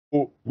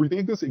So we'll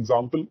take this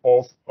example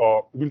of,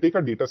 we'll take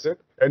a data set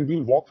and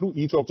we'll walk through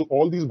each of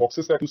all these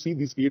boxes that you see,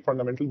 these 8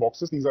 fundamental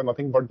boxes. These are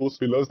nothing but those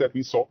fillers that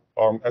we saw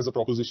as a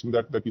proposition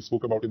that we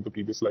spoke about in the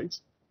previous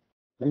slides.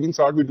 And we'll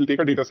start, we'll take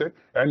a data set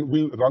and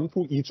we'll run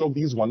through each of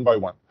these one by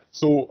one.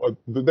 So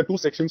the two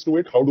sections to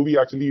it, how do we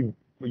actually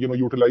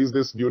utilize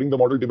this during the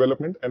model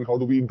development, and how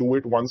do we do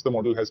it once the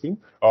model has been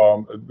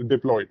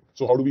deployed?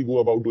 So how do we go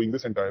about doing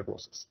this entire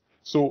process?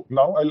 So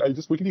now I'll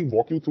just quickly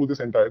walk you through this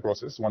entire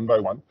process one by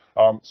one.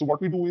 So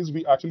what we do is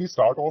we actually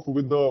start off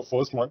with the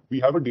first one. We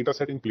have a data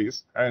set in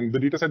place, and the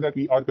data set that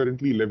we are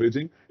currently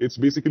leveraging, it's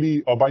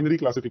basically a binary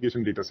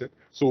classification data set.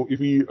 So if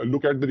we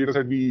look at the data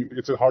set,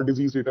 it's a heart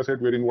disease data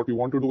set, wherein what we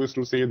want to do is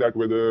to say that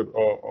whether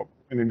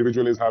an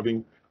individual is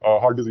having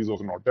heart disease or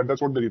not.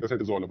 That's what the data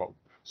set is all about.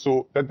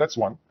 So that's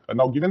one.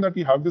 Now, given that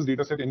we have this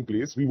data set in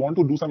place, we want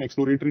to do some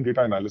exploratory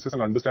data analysis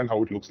and understand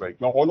how it looks like.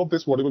 Now, all of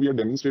this, whatever we are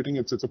demonstrating,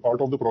 it's a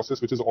part of the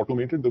process which is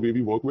automated, the way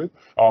we work with.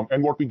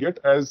 And what we get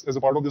as a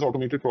part of this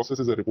automated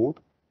process is a report.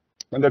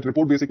 And that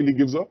report basically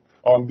gives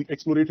the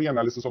exploratory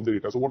analysis of the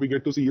data. So what we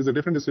get to see is a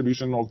different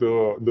distribution of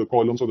the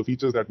columns or the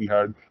features that we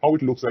had, how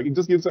it looks like. It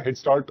just gives a head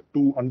start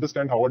to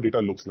understand how our data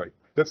looks like.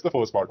 That's the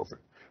first part of it.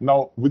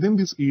 Now, within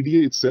this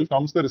EDA itself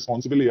comes the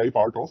responsible AI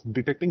part of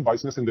detecting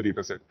biasness in the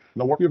data set.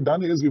 Now, what we've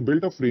done is we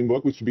built a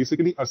framework which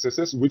basically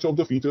assesses which of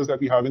the features that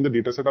we have in the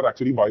data set are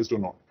actually biased or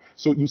not.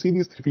 So you see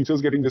these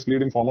features getting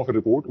displayed in form of a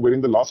report,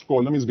 wherein the last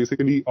column is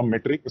basically a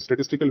metric, a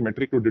statistical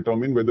metric to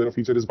determine whether a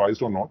feature is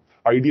biased or not.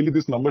 Ideally,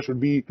 this number should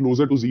be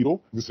closer to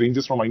 0. This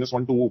ranges from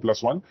 -1 to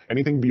 +1.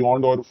 Anything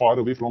beyond or far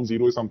away from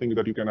 0 is something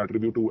that you can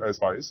attribute to as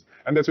bias.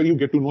 And that's where you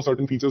get to know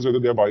certain features, whether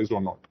they're biased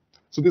or not.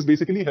 So this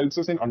basically helps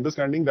us in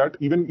understanding that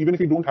even if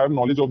we don't have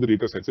knowledge of the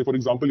data set, say for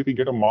example, if we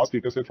get a mass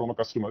data set from a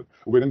customer,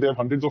 wherein they have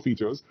hundreds of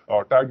features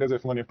tagged as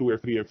F1, F2,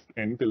 F3,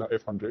 Fn till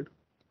F100,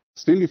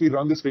 still, if we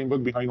run this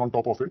framework behind on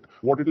top of it,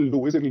 what it will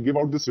do is it will give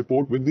out this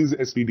report with these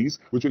SVDs,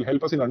 which will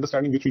help us in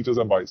understanding which features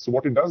are biased. So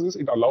what it does is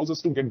it allows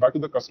us to get back to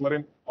the customer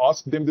and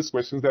ask them these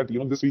questions that,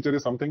 this feature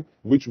is something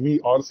which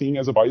we are seeing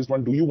as a biased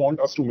one. Do you want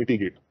us to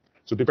mitigate?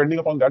 So depending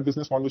upon that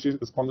business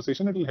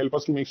conversation, it will help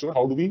us to make sure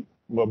how do we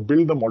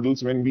build the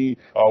models when we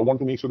want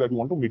to make sure that we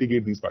want to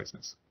mitigate these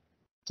biasness.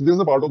 So this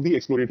is a part of the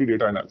exploratory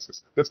data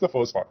analysis. That's the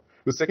first part.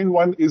 The second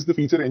one is the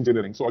feature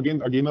engineering. So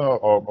again,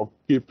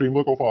 a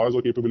framework of ours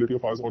or capability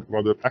of ours, or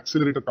rather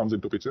accelerator comes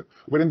into picture,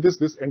 wherein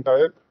this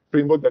entire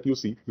framework that you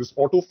see, this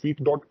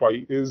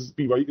autofeat.py is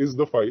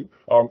the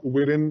file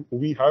wherein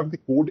we have the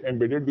code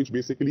embedded, which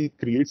basically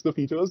creates the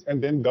features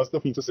and then does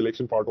the feature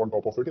selection part on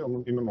top of it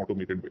in an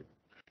automated way.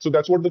 So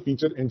that's what the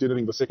feature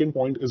engineering, the second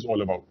point, is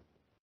all about.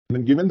 And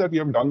then given that we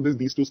have done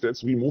these two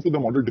steps, we move to the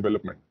model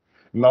development.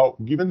 Now,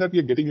 given that we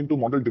are getting into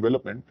model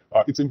development,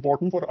 it's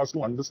important for us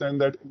to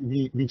understand that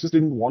we just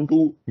didn't want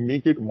to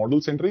make it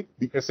model-centric.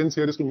 The essence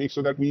here is to make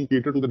sure that we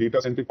cater to the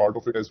data-centric part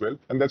of it as well.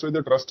 And that's where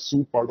the trust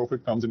soup part of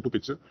it comes into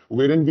picture,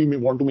 wherein we may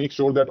want to make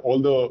sure that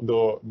all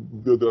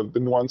the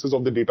nuances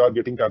of the data are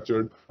getting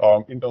captured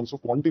in terms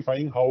of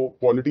quantifying how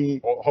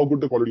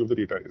good the quality of the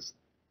data is.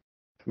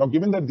 Now,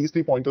 given that these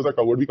 3 pointers are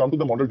covered, we come to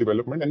the model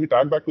development and we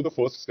tag back to the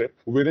first step,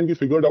 wherein we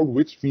figured out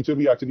which feature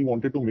we actually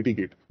wanted to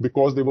mitigate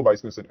because there were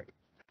biasness in it.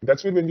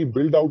 That's where when we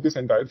build out this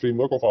entire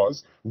framework of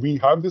ours, we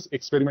have this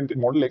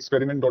model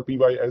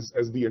experiment.py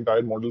as the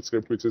entire model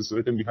script, which is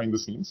written behind the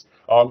scenes,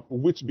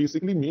 which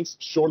basically makes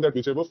sure that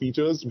whichever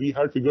features we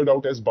had figured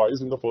out as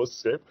biased in the first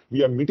step,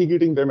 we are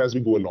mitigating them as we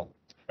go along.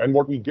 And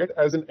what we get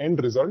as an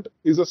end result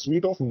is a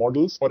suite of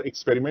models or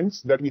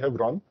experiments that we have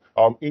run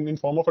in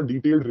form of a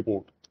detailed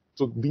report.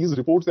 So these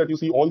reports that you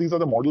see, all these are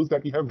the models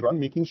that we have run,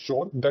 making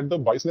sure that the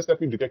biasness that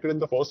we detected in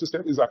the first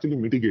step is actually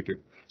mitigated.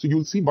 So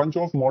you'll see a bunch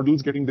of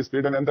models getting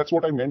displayed, and that's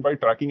what I meant by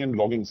tracking and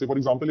logging. Say, for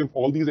example, if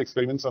all these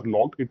experiments are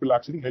logged, it will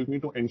actually help me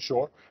to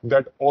ensure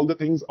that all the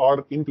things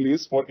are in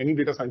place for any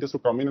data scientist to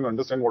come in and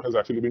understand what has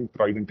actually been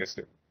tried and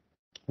tested.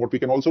 What we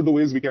can also do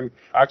is we can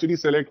actually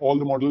select all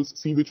the models,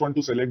 see which one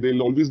to select.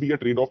 There'll always be a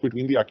trade-off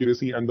between the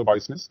accuracy and the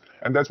biasness.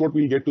 And that's what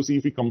we'll get to see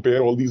if we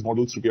compare all these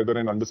models together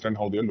and understand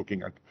how they're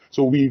looking at.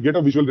 So we get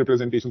a visual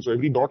representation. So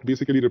every dot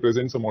basically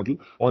represents a model.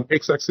 On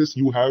x-axis,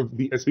 you have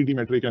the SVD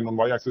metric, and on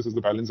y-axis is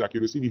the balanced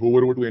accuracy. We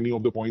hover over to any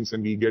of the points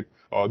and we get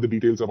the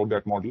details about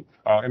that model.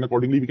 And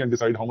accordingly, we can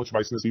decide how much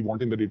biasness we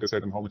want in the data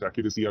set and how much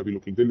accuracy are we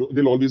looking.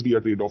 There'll always be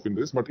a trade-off in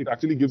this, but it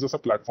actually gives us a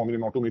platform in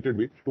an automated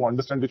way to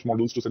understand which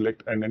models to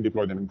select and then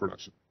deploy them in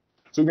production.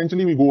 So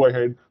eventually we go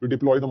ahead, we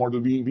deploy the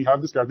model, we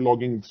have this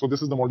cataloging. So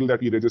this is the model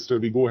that we register.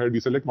 We go ahead, we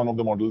select one of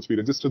the models, we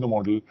register the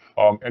model,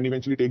 and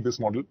eventually take this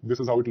model. This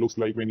is how it looks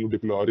like when you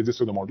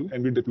register the model,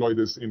 and we deploy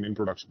this in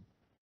production.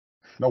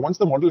 Now, once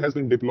the model has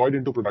been deployed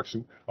into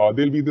production,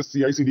 there'll be this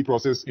CI/CD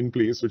process in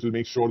place, which will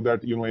make sure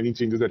that any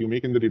changes that you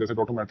make in the dataset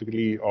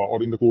automatically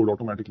or in the code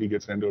automatically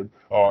gets rendered,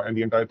 and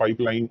the entire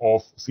pipeline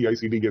of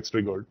CI/CD gets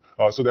triggered,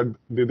 so that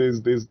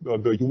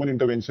the human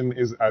intervention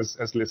is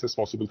as less as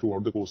possible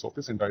throughout the course of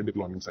this entire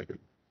deployment cycle.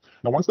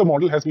 Now, once the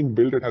model has been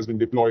built, it has been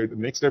deployed, the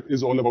next step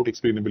is all about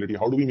explainability.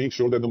 How do we make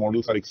sure that the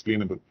models are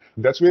explainable?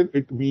 That's where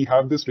we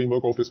have this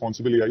framework of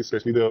responsible AI,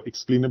 especially the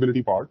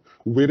explainability part,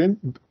 wherein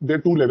there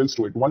are two levels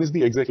to it. One is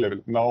the exec level.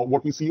 Now,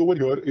 what we see over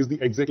here is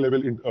the exec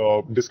level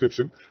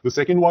description. The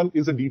second one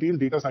is a detailed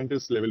data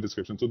scientist level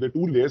description. So there are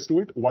two layers to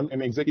it. One,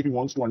 an exec, if he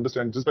wants to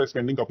understand, just by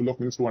spending a couple of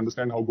minutes to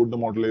understand how good the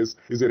model is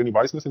there any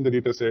biasness in the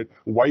data set,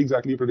 why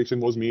exactly a prediction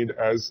was made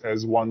as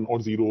 1 or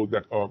 0,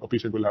 that a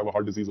patient will have a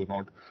heart disease or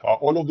not.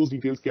 All of those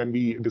details can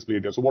be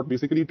displayed there. So what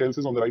basically tells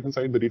is on the right hand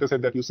side, the data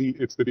set that you see,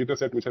 it's the data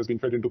set which has been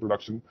fed into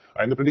production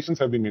and the predictions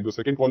have been made. The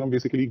second column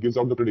basically gives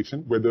out the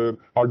prediction whether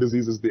heart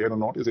disease is there or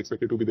not, is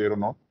expected to be there or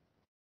not.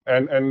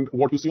 And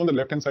what you see on the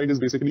left-hand side is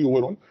basically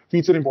overall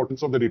feature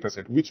importance of the data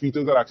set, which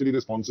features are actually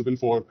responsible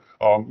for,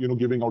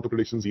 giving out a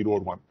prediction 0 or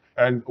 1.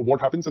 And what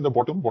happens at the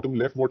bottom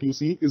left, what you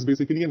see is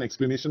basically an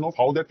explanation of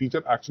how that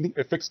feature actually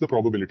affects the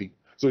probability.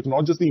 So it's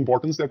not just the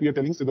importance that we are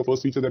telling, say the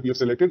first feature that we have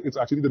selected, it's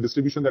actually the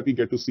distribution that we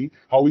get to see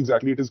how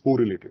exactly it is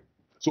correlated.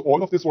 So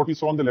all of this, what we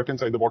saw on the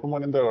left-hand side, the bottom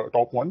one and the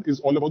top one, is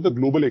all about the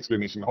global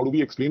explanation. How do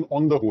we explain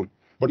on the whole?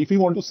 But if we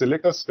want to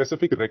select a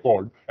specific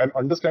record and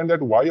understand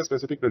that why a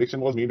specific prediction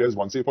was made as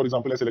 1, say for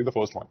example, I select the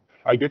first one,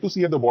 I get to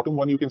see at the bottom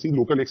one, you can see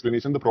local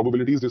explanation, the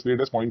probability is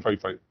displayed as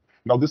 0.55.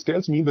 Now this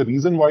tells me the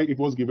reason why it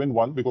was given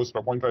 1, because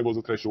 0.5 was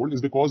a threshold, is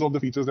because of the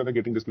features that are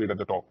getting displayed at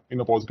the top in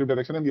a positive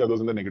direction and the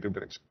others in the negative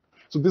direction.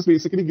 So this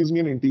basically gives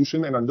me an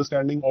intuition and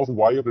understanding of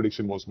why a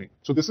prediction was made.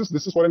 So this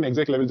is for an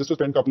exec level, just to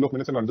spend a couple of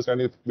minutes and understand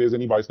if there's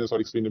any biasness or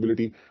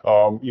explainability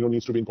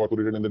needs to be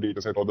incorporated in the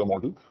data set or the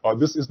model.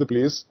 This is the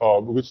place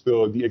which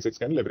the execs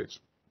can leverage.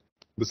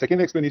 The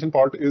second explanation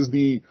part is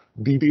the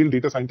detailed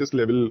data scientist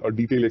level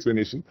detailed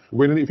explanation,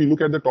 wherein if you look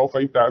at the top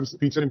 5 tabs,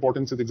 feature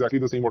importance is exactly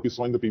the same what we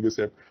saw in the previous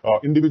step.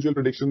 Individual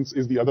predictions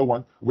is the other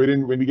one,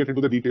 wherein when we get into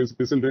the details,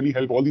 this will really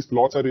help. All these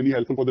plots are really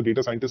helpful for the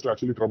data scientists to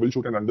actually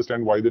troubleshoot and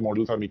understand why the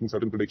models are making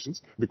certain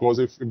predictions. Because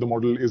if the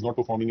model is not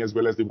performing as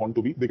well as they want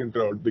to be, they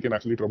can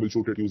actually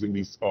troubleshoot it using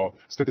these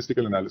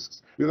statistical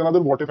analysis. There's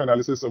another what if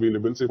analysis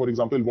available. Say for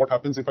example, what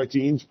happens if I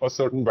change a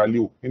certain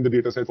value in the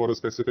data set for a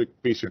specific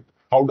patient?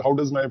 How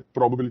does my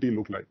probability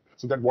look like?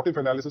 So that what if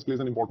analysis plays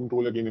an important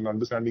role again in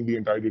understanding the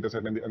entire data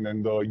set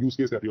and the use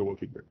case that you're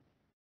working with.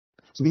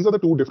 So these are the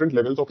two different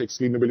levels of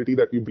explainability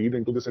that we breed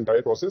into this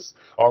entire process.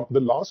 The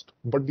last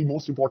but the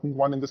most important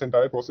one in this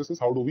entire process is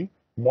how do we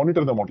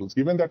monitor the models.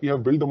 Given that we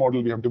have built the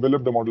model, we have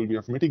developed the model, we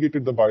have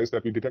mitigated the bias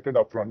that we detected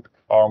upfront,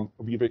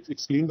 we've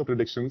explained the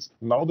predictions.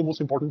 Now the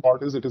most important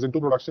part is it is into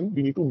production.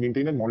 We need to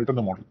maintain and monitor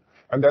the model.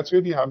 And that's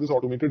where we have this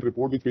automated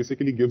report which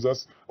basically gives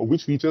us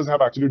which features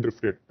have actually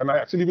drifted. And I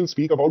actually will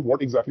speak about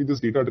what exactly this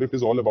data drift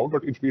is all about,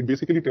 but it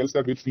basically tells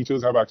that which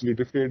features have actually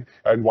drifted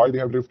and why they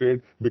have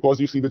drifted, because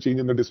you see the change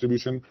in the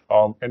distribution.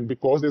 And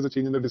because there's a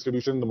change in the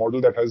distribution, the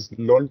model that has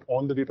learned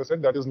on the data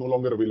set, that is no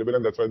longer available,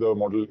 and that's why the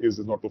model is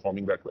not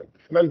performing that well.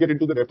 And I'll get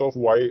into the depth of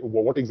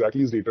what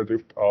exactly is data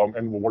drift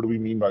and what do we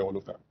mean by all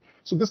of that.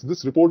 So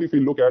this report, if we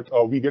look at,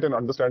 we get an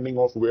understanding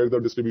of where the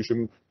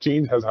distribution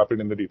change has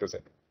happened in the data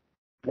set.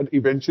 But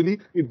eventually,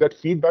 that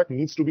feedback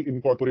needs to be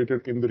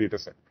incorporated in the data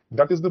set.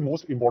 That is the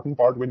most important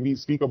part when we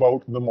speak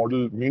about the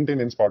model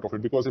maintenance part of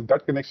it, because if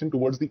that connection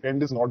towards the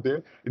end is not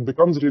there, it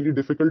becomes really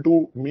difficult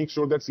to make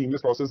sure that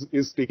seamless process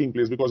is taking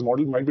place, because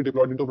model might be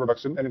deployed into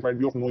production and it might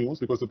be of no use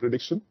because the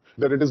prediction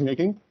that it is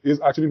making is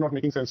actually not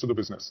making sense to the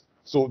business.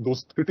 So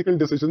those critical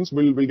decisions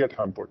will get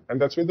hampered. And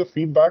that's where the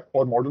feedback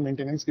or model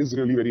maintenance is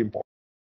really very important.